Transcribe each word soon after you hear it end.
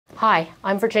Hi,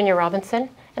 I'm Virginia Robinson,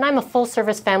 and I'm a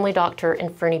full-service family doctor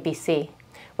in Fernie, BC.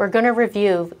 We're going to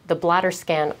review the bladder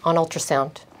scan on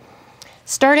ultrasound.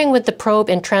 Starting with the probe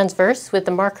in transverse with the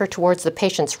marker towards the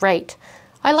patient's right,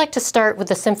 I like to start with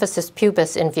the symphysis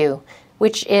pubis in view,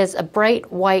 which is a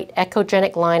bright white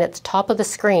echogenic line at the top of the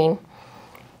screen.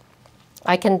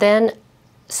 I can then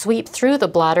sweep through the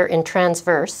bladder in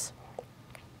transverse,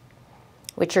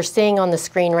 which you're seeing on the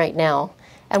screen right now.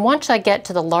 And once I get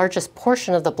to the largest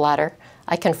portion of the bladder,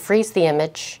 I can freeze the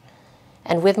image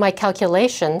and with my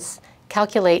calculations,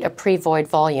 calculate a pre-void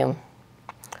volume.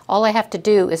 All I have to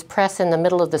do is press in the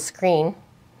middle of the screen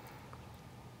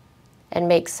and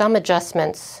make some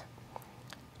adjustments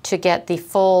to get the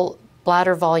full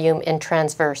bladder volume in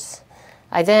transverse.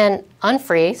 I then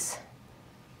unfreeze.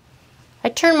 I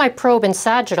turn my probe in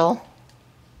sagittal,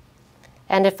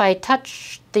 and if I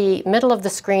touch the middle of the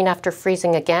screen after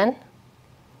freezing again,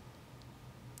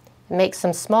 make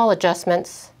some small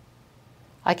adjustments,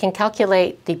 I can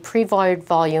calculate the pre-void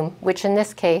volume, which in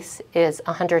this case is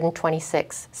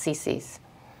 126 cc's.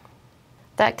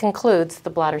 That concludes the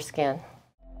bladder scan.